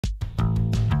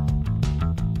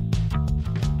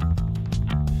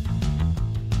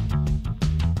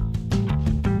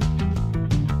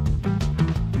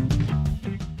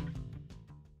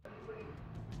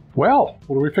Well,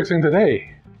 what are we fixing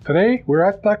today? Today, we're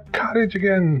at the cottage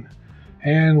again,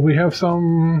 and we have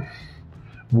some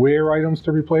wear items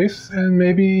to replace and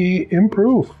maybe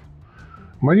improve.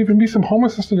 Might even be some home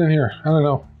assistant in here. I don't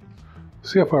know.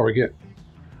 See how far we get.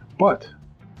 But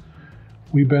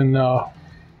we've been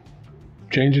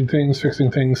changing things,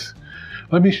 fixing things.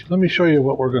 Let me show you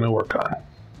what we're going to work on.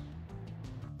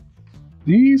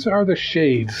 These are the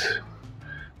shades.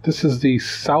 This is the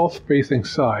south-facing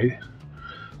side.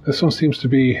 This one seems to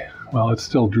be, well, it's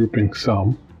still drooping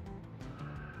some.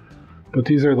 But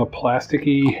these are the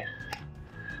plasticky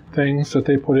things that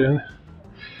they put in.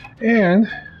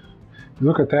 And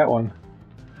look at that one.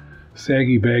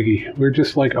 Saggy baggy. We're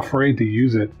just like afraid to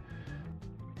use it.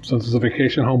 Since it's a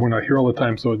vacation home, we're not here all the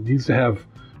time, so it needs to have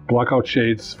blackout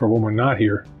shades for when we're not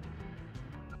here.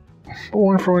 But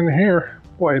one for in here,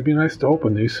 boy, it'd be nice to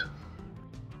open these.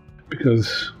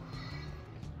 Because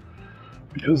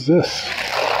this.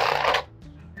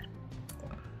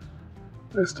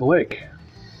 There's the lake,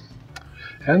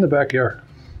 and the backyard,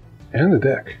 and the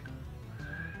deck,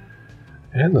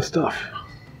 and the stuff.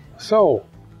 So,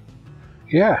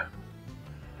 yeah,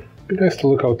 be nice to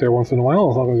look out there once in a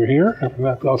while, as long as you're here, and we're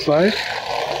not outside.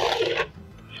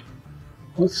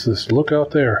 Let's just look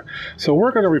out there. So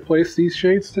we're going to replace these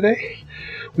shades today.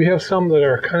 We have some that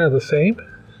are kind of the same,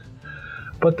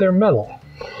 but they're metal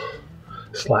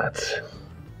slats.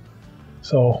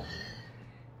 So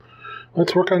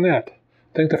let's work on that.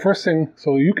 I think the first thing,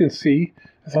 so you can see,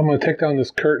 is I'm going to take down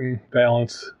this curtain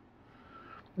valance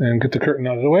and get the curtain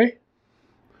out of the way.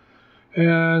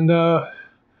 And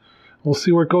we'll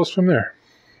see where it goes from there.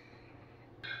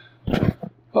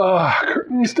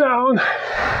 Curtains down.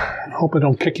 I hope I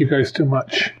don't kick you guys too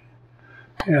much.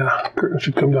 Yeah, curtain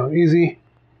should come down easy.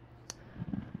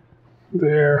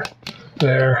 There,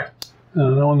 there,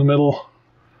 and no in the middle.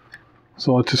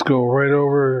 So let's just go right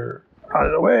over, out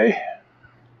of the way.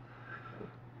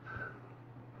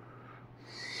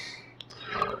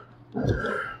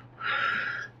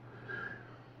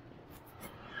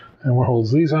 And we'll hold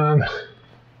these on.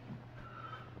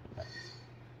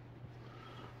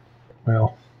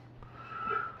 Well,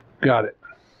 got it.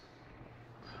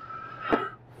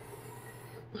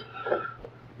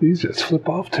 These just flip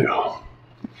off too.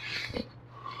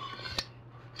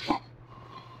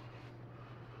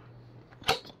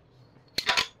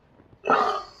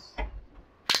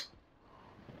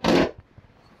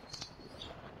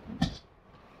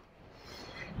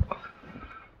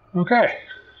 Okay.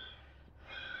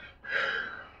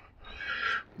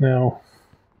 Now,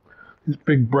 these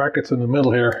big brackets in the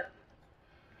middle here,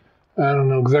 I don't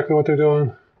know exactly what they're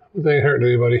doing, but they ain't hurting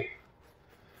anybody.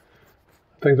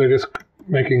 I think they're just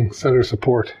making center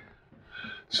support.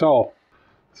 So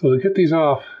to get these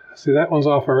off, see that one's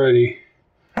off already.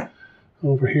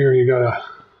 Over here you got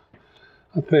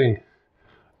a thing.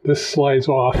 This slides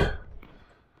off,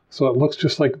 so it looks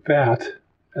just like that,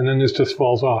 and then this just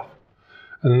falls off.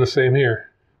 And then the same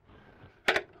here.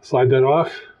 Slide that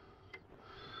off.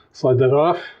 Slide that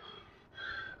off.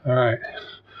 All right.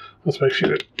 Let's make sure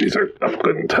that these are up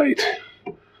good and tight.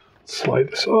 Slide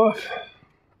this off.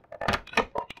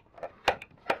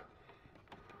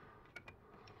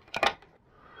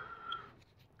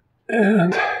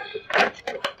 And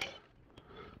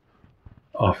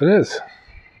off it is.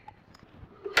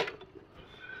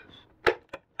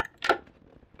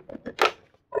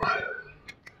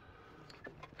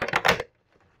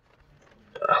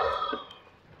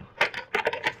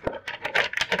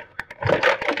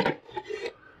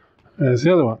 There's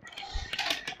the other one.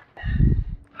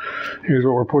 Here's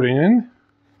what we're putting in.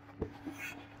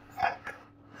 It's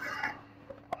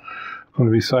going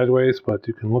to be sideways, but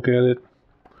you can look at it.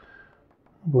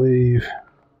 I believe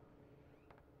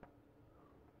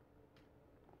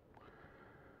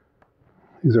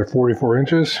these are 44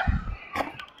 inches.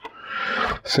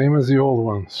 Same as the old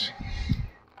ones.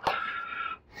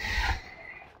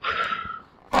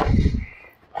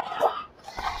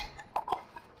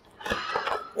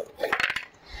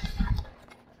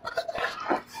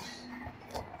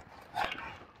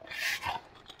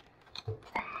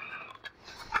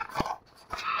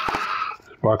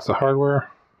 Box of hardware.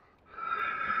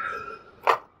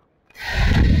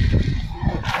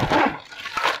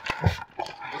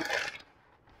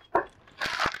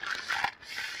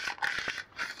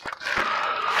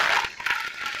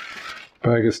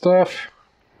 Bag of stuff.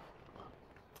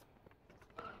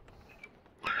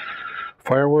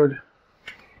 Firewood.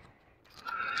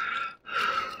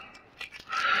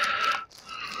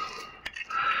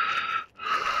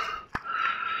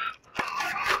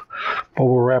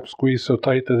 Bubble wrap squeezed so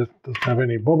tight that it doesn't have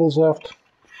any bubbles left.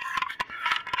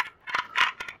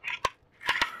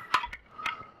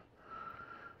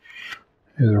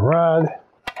 Here's a rod.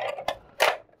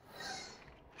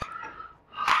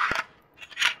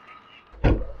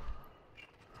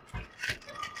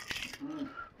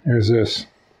 Here's this.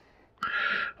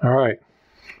 All right.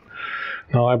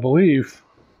 Now I believe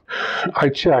I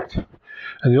checked,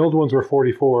 and the old ones were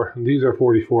 44, and these are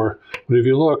 44. But if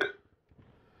you look,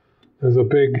 there's a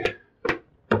big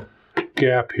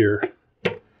gap here.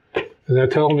 And that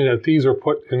tells me that these are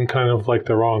put in kind of like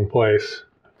the wrong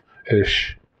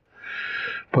place-ish.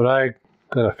 But I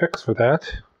got a fix for that.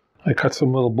 I cut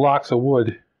some little blocks of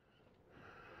wood.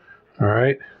 All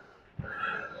right.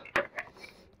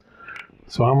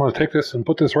 So I'm going to take this and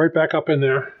put this right back up in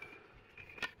there.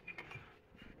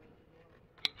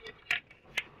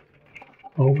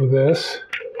 Over this.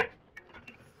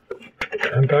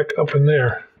 And back up in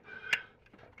there.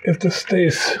 If this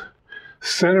stays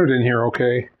centered in here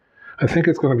okay, I think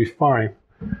it's going to be fine.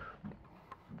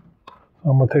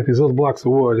 I'm going to take these little blocks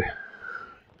of wood,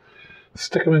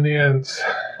 stick them in the ends,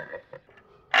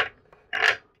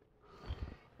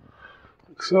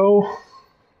 like so.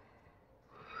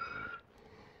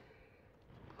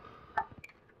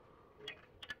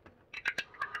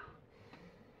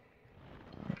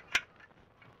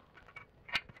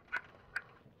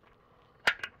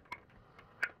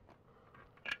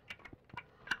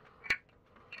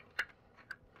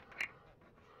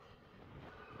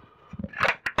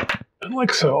 And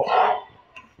like so.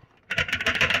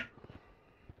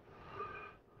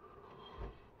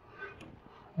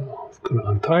 I'm going to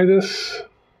untie this.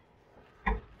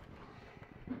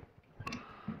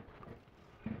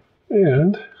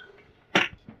 And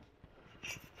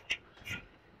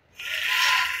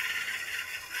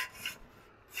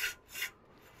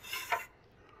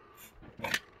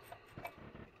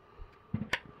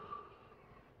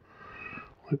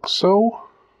like so.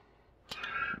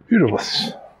 Beautiful.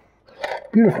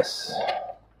 Beautiful.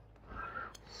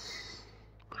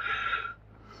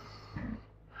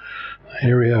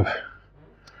 Here we have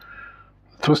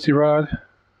the twisty rod.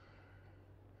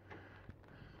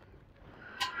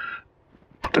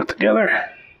 Put that together.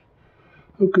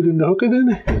 Hook it in the hook it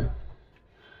in.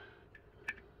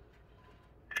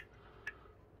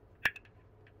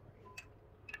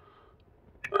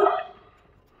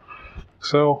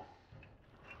 So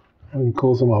I can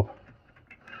close them up.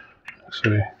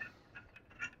 Actually,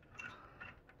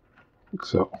 like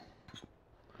so.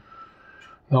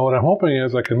 Now what I'm hoping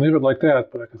is I can leave it like that,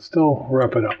 but I can still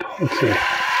wrap it up. Let's see.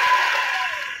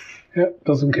 Yep,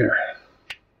 doesn't care.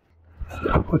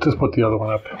 Let's just put the other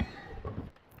one up.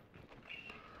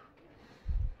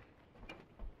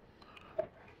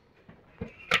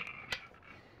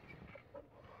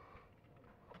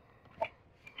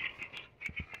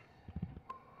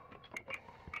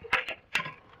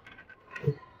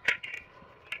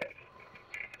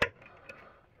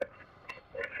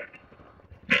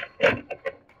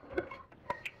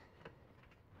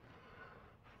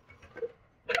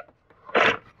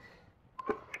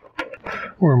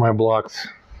 Where are my blocks?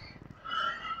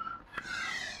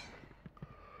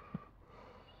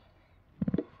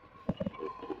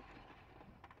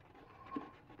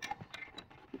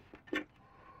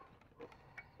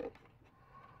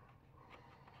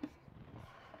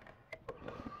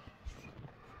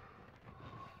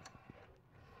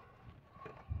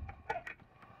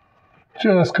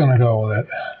 Just gonna go with it.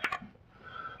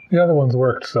 The other ones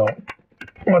worked, so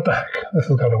what the heck? This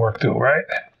has got to work too, right?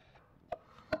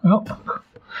 Well,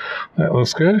 that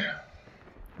looks good.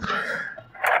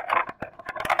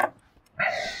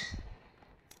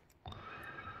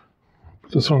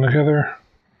 Put this one together.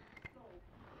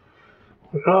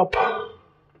 Put it up.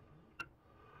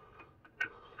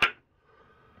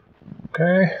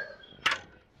 Okay.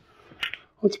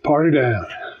 Let's party down.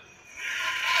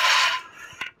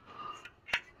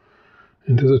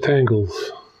 Into the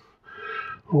tangles.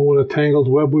 Oh, what a tangled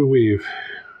web we weave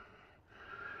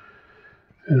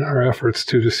in our efforts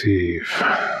to deceive.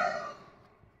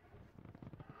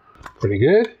 Pretty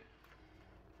good.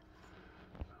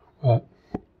 But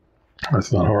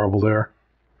that's not horrible there.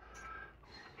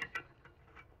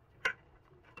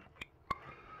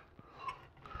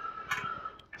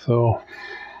 So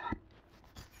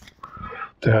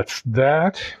that's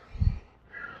that.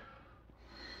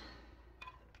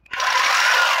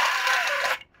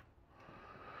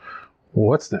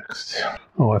 What's next?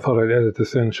 Oh, I thought I'd edit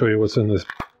this in and show you what's in this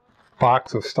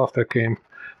box of stuff that came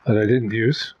that I didn't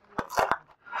use,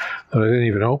 that I didn't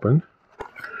even open.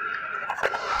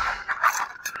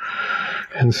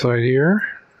 Inside here,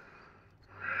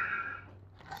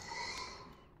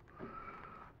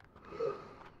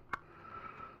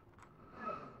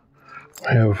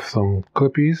 I have some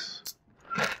clippies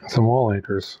and some wall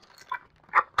anchors.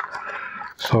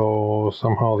 So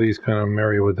somehow these kind of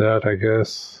marry with that, I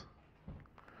guess.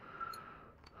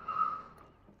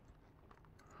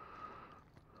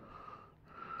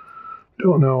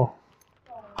 Don't know.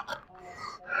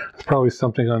 It's probably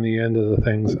something on the end of the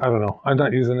things. I don't know. I'm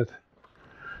not using it.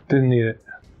 Didn't need it.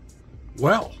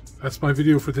 Well, that's my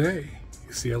video for today.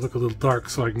 You see I look a little dark,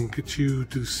 so I can get you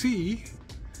to see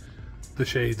the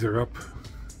shades are up.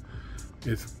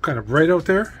 It's kind of bright out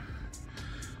there.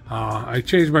 I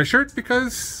changed my shirt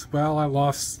because, well, I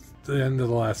lost the end of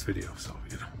the last video, so,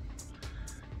 you know.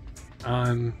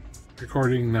 On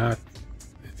recording, not,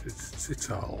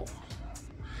 it's all.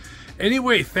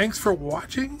 Anyway, thanks for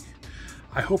watching.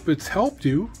 I hope it's helped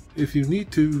you. If you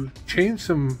need to change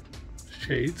some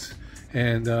shades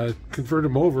and convert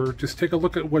them over, just take a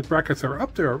look at what brackets are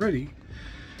up there already,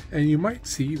 and you might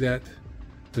see that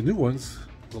the new ones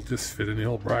will just fit in the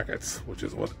old brackets, which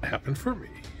is what happened for me.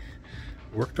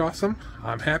 Worked awesome.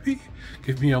 I'm happy.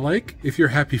 Give me a like if you're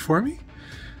happy for me.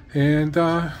 And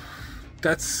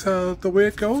that's the way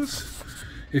it goes.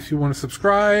 If you want to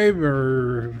subscribe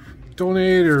or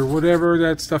donate or whatever,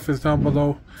 that stuff is down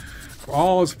below.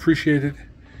 All is appreciated.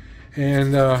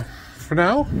 And for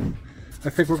now, I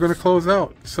think we're going to close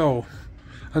out. So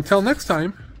until next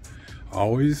time,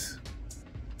 always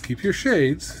keep your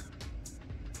shades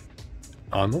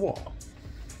on the wall.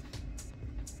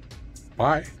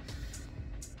 Bye.